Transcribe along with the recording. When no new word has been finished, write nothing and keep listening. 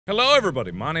Hello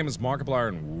everybody, my name is Markiplier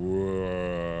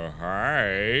and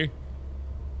hi.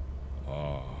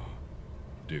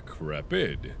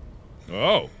 Decrepit.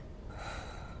 Oh.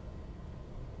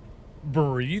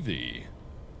 Breathy.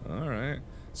 Alright.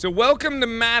 So welcome to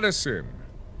Madison.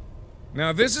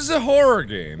 Now this is a horror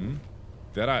game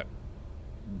that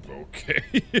okay,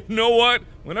 you know what?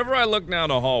 Whenever I look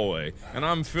down a hallway and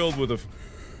I'm filled with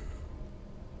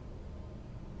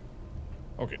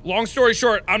Okay, long story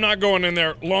short, I'm not going in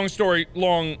there. Long story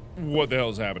long, what the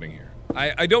hell is happening here?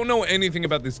 I don't know anything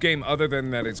about this game other than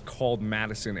that it's called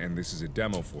Madison and this is a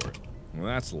demo for it. Well,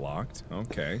 that's locked.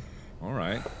 Okay.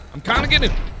 Alright. I'm kinda getting...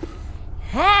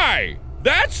 Hi!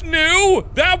 That's new!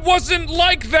 That wasn't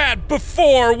like that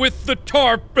before with the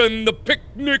tarp and the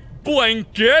picnic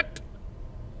blanket!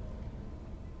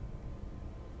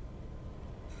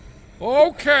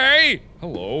 Okay!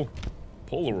 Hello.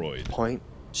 Polaroid. Point,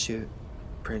 shoot,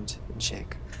 print, and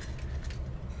shake.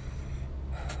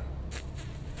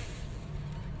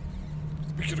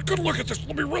 Let me get a good look at this.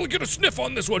 Let me really get a sniff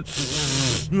on this one.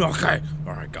 Okay.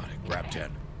 Alright, got it. Grab 10.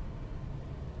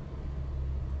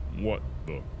 What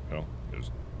the hell is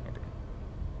happening?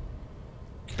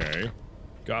 Okay.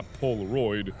 Got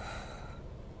Polaroid.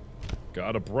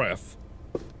 Got a breath.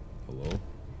 Hello?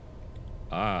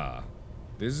 Ah.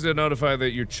 This is to notify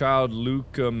that your child,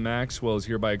 Luca Maxwell, is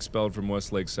hereby expelled from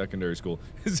Westlake Secondary School.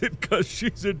 Is it because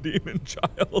she's a demon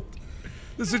child?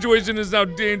 The situation is now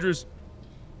dangerous.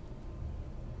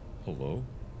 Hello?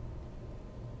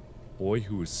 Boy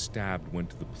who was stabbed went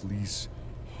to the police.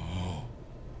 Oh.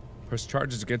 Press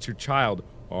charges against your child.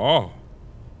 Oh.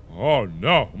 Oh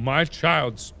no, my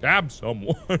child stabbed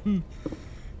someone.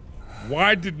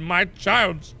 Why did my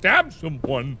child stab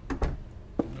someone?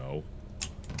 No.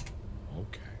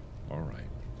 Okay, alright.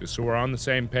 Just so we're on the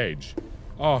same page.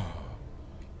 Oh.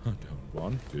 I don't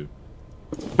want to.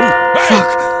 Hey!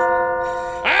 Fuck!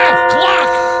 Ah! Clock!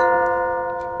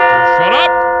 Shut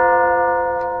up!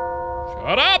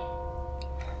 Shut up!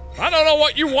 I don't know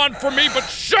what you want from me, but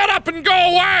shut up and go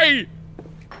away!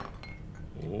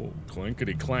 Oh,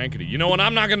 clankety clankety. You know what?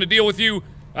 I'm not gonna deal with you.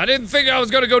 I didn't think I was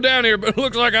gonna go down here, but it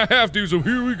looks like I have to, so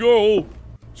here we go.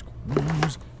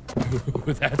 Squeeze.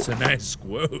 Ooh, that's a nice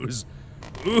squeeze.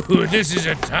 Ooh, this is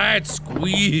a tight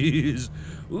squeeze.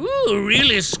 Ooh,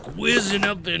 really squeezing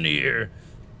up in here.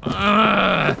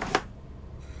 Ah.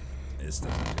 This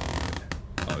doesn't feel good.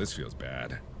 Oh, this feels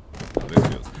bad. Oh, this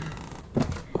feels...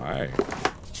 Hi.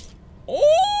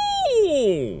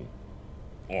 Oh!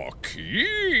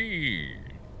 Okay.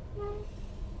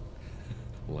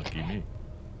 Lucky me.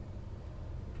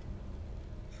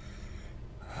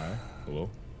 Hi. Hello.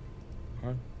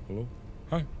 Hi. Hello.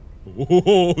 Hi.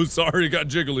 Oh, sorry, got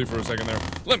jiggly for a second there.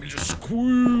 Let me just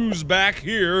squeeze back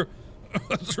here.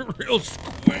 That's a real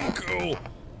squinkle.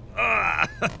 Ah.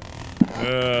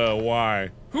 Why?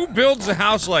 Who builds a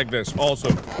house like this? Also.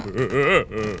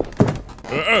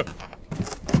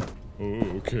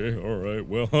 Okay, alright,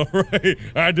 well, alright.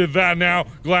 I did that now.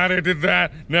 Glad I did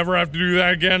that. Never have to do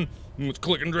that again. Let's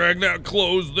click and drag that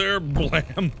close there.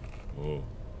 Blam. Oh,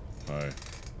 hi.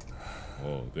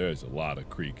 Oh, there's a lot of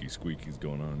creaky squeakies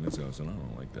going on in this house, and I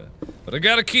don't like that. But I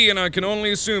got a key, and I can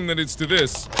only assume that it's to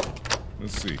this.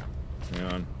 Let's see. Hang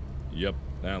on. Yep,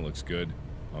 that looks good.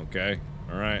 Okay,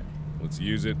 alright. Let's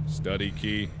use it. Study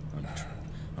key.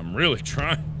 I'm really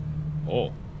trying.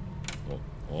 Oh.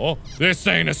 Oh, this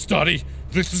ain't a study.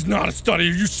 This is not a study.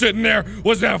 Are you sitting there?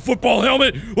 Was that a football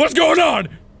helmet? What's going on?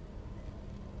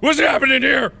 What's happening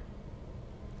here?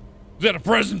 Is that a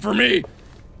present for me?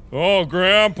 Oh,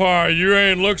 Grandpa, you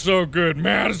ain't look so good.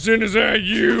 Madison, is that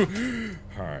you?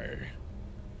 Hi.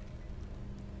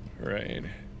 Right.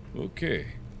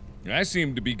 Okay. I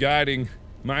seem to be guiding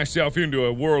myself into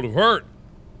a world of hurt.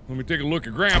 Let me take a look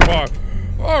at Grandpa.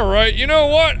 Alright, you know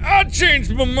what? I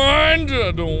changed my mind.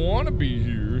 I don't want to be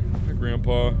here. Hi,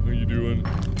 Grandpa. How you doing?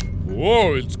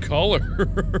 Whoa, it's color.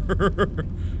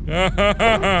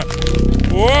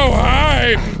 Whoa,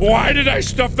 hi! Why did I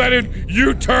stuff that in?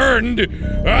 You turned!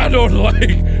 I don't like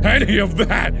any of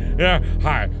that. Yeah,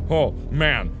 hi. Oh,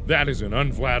 man, that is an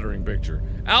unflattering picture.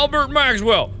 Albert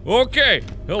Maxwell. Okay.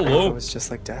 Hello. I was just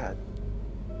like Dad.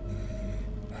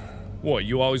 What,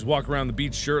 you always walk around the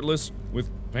beach shirtless? With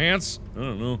pants? I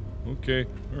don't know. Okay.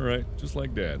 Alright. Just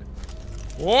like Dad.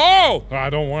 Whoa! I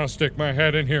don't want to stick my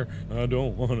head in here. I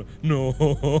don't want to. No.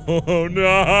 No.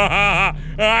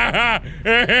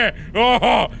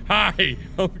 Oh, hi.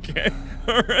 Okay.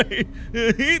 Alright.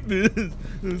 I hate this.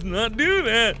 Let's not do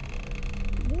that.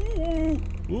 Ooh.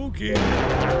 Okay.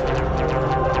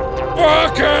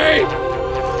 Okay!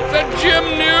 Is that Jim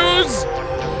News?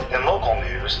 In local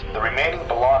news, the remaining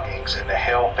belongings in the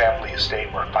Hale family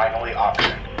estate were finally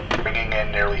auctioned, bringing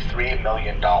in nearly $3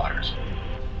 million.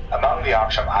 Among the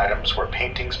auction items were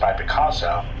paintings by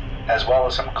Picasso, as well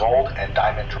as some gold and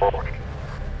diamond jewelry.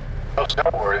 Most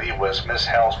noteworthy was Miss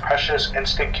Hale's precious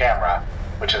instant camera,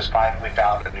 which has finally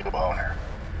found a new owner.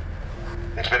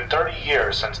 It's been 30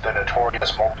 years since the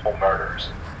notorious multiple murders,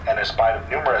 and in spite of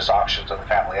numerous auctions of the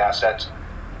family assets,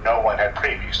 no one had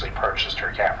previously purchased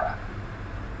her camera.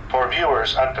 For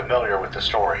viewers unfamiliar with the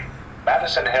story,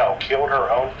 Madison Hale killed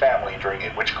her own family during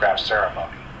a witchcraft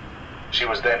ceremony. She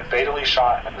was then fatally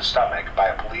shot in the stomach by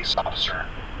a police officer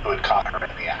who had caught her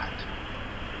in the act.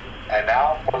 And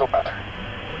now for the weather.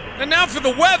 And now for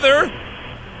the weather?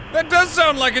 That does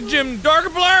sound like a Jim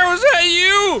Markiplier. Was that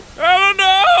you? I don't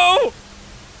know!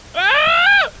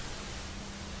 Ah!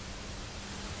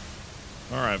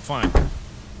 Alright, fine.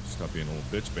 Stop being a little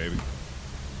bitch, baby.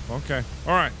 Okay.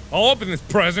 Alright, I'll open this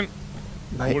present.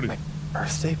 My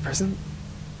birthday present?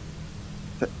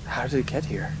 But how did it get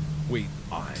here? Wait,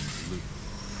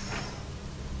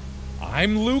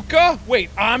 I'm Luca? Wait,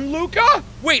 I'm Luca?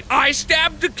 Wait, I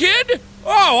stabbed a kid?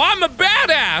 Oh, I'm a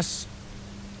badass!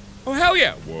 Oh, hell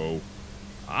yeah. Whoa.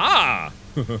 Ah!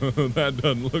 That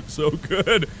doesn't look so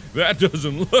good. That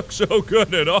doesn't look so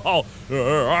good at all.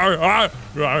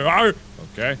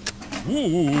 Okay.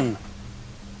 Ooh.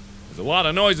 There's a lot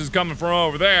of noises coming from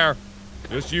over there.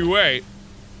 Just you wait.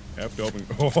 Have to open.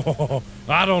 Oh,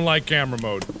 I don't like camera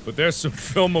mode, but there's some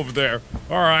film over there.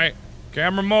 All right.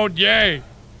 Camera mode, yay.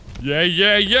 Yay,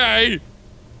 yay, yay.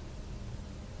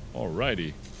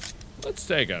 Alrighty. Let's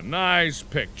take a nice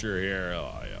picture here.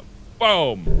 Oh, yeah.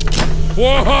 Boom.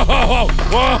 Whoa!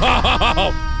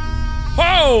 Whoa!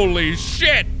 Holy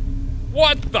shit!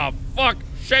 What the fuck?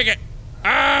 Shake it.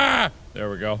 Ah! There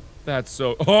we go. That's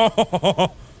so.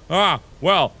 Oh! Ah!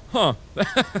 Well, huh?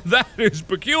 That is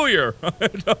peculiar. I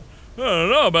don't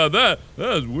know about that.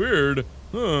 That's weird.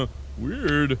 Huh?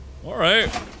 Weird. All right.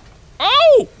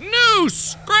 Oh!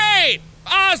 Noose! Great!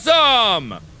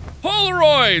 Awesome!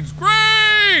 Polaroids!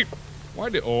 Great! Why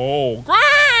did. Oh,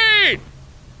 great!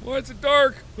 Why is it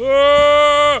dark?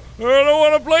 I don't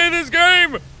want to play this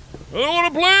game! I don't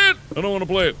want to play it! I don't want to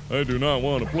play it. I do not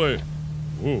want to play it.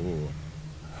 Oh.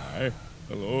 Hi.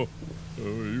 Hello. How are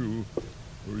you?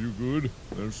 Are you good?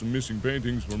 There's some missing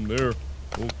paintings from there.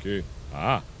 Okay.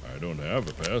 Ah, I don't have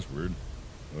a password.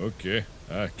 Okay.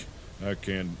 I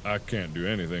can't do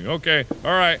anything. Okay.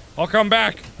 All right. I'll come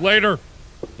back later.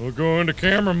 We'll go into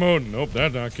camera mode. Nope,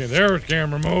 that's not camera. There's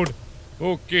camera mode.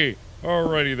 Okay.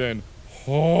 Alrighty then.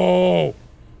 Holy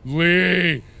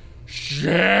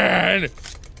shit!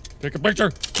 Take a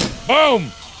picture.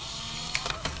 Boom!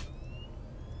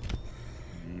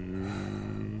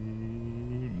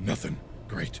 Nothing.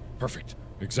 Great. Perfect.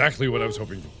 Exactly what I was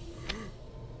hoping for.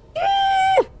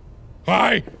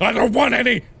 Hi! I don't want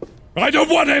any! I don't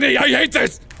want any! I hate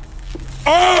this!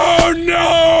 Oh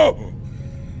no!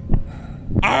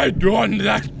 I done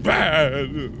that's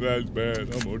bad. That's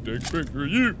bad. I'm gonna take a picture of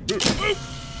you.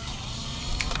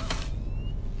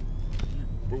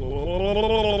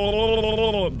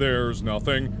 There's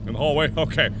nothing in the hallway.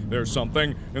 Okay, there's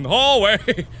something in the hallway.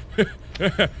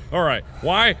 Alright,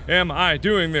 why am I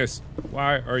doing this?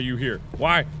 Why are you here?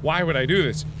 Why would I do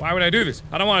this? Why would I do this?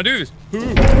 I don't want to do this.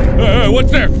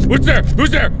 What's there? What's there?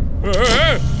 Who's there?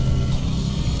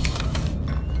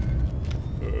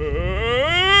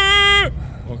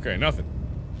 Okay, nothing.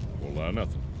 A whole lot of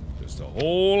nothing. Just a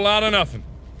whole lot of nothing.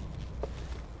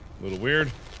 A little weird.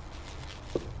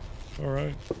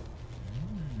 Alright.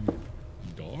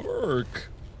 Dark.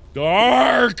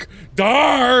 Dark!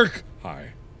 Dark!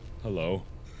 Hi. Hello.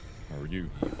 How are you?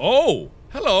 Oh!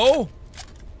 Hello!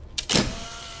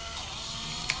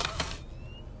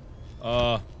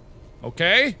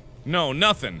 Okay? No,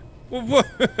 nothing.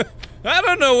 I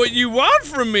don't know what you want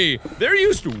from me! They're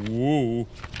used to- Whoa.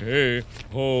 Hey.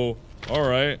 Oh.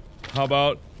 Alright. How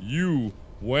about you?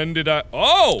 When did I-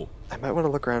 Oh! I might want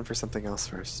to look around for something else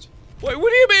first. Wait, what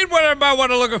do you mean what I might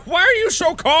want to look at? Why are you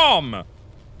so calm?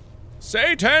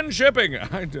 Say 10 shipping.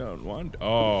 I don't want.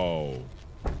 Oh.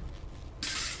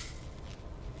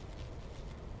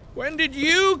 When did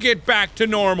you get back to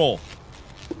normal?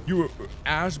 You were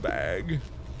ass bag.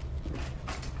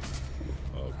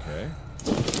 Okay.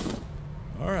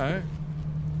 All right.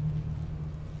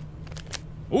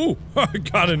 Ooh, I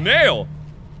got a nail.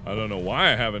 I don't know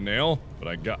why I have a nail, but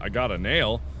I got a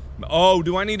nail. Oh,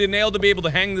 do I need a nail to be able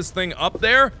to hang this thing up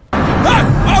there?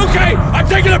 Ah! Okay! I'm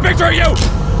taking a picture of you!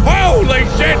 Holy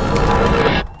shit!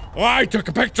 Oh, I took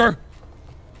a picture!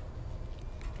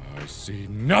 I see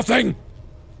nothing!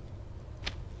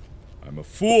 I I'm a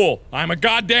fool. I'm a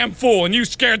goddamn fool, and you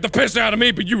scared the piss out of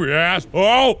me, but you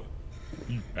asshole!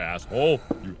 You asshole.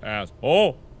 You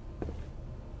asshole.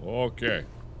 Okay.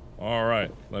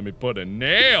 Alright. Let me put a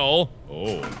nail.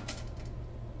 Oh.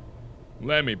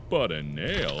 Let me put a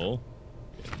nail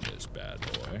in this bad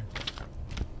boy.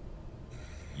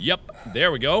 Yep.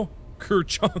 There we go.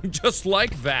 Kerchung, just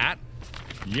like that.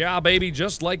 Yeah, baby,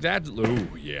 just like that.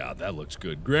 Ooh, yeah, that looks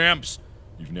good. Gramps,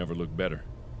 you've never looked better.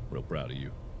 Real proud of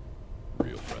you.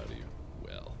 Real proud of you.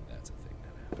 Well, that's a thing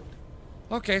that happened.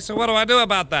 Okay, so what do I do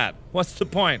about that? What's the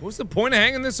point? What's the point of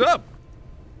hanging this up?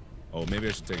 Oh, maybe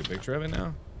I should take a picture of it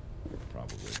now?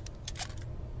 Probably.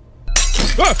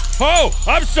 Ah! Oh,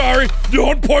 I'm sorry!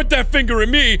 Don't point that finger at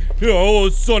me! Oh,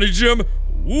 Sonny Jim!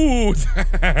 Ooh,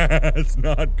 that's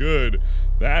not good.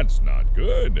 That's not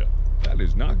good. That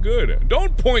is not good.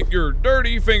 Don't point your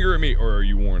dirty finger at me, or are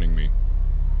you warning me?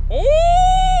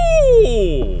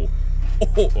 Oh!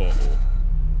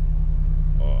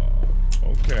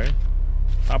 Okay.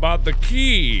 How about the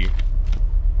key?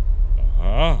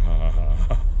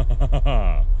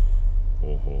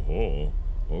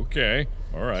 Okay.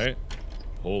 All right.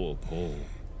 Pull.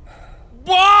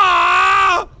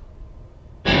 Bah!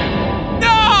 No!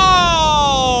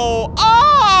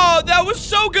 Oh, that was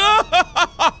so good!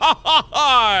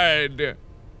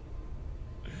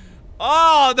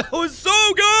 Oh, that was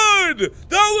so good!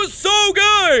 That was so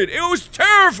good! It was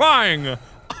terrifying!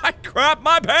 I crapped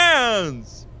my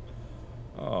pants!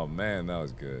 Oh man, that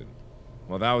was good.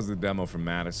 Well, that was the demo from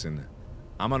Madison.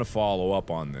 I'm gonna follow up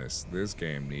on this. This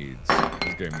game needs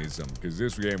something, because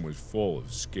this game was full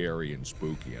of scary and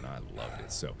spooky, and I loved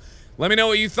it. So, let me know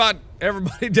what you thought,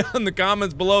 everybody, down in the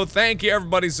comments below. Thank you,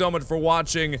 everybody, so much for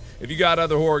watching. If you got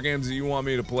other horror games that you want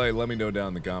me to play, let me know down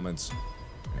in the comments.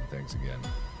 And thanks again.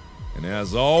 And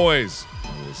as always,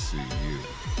 I will see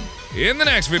you in the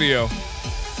next video.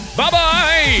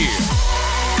 Bye-bye!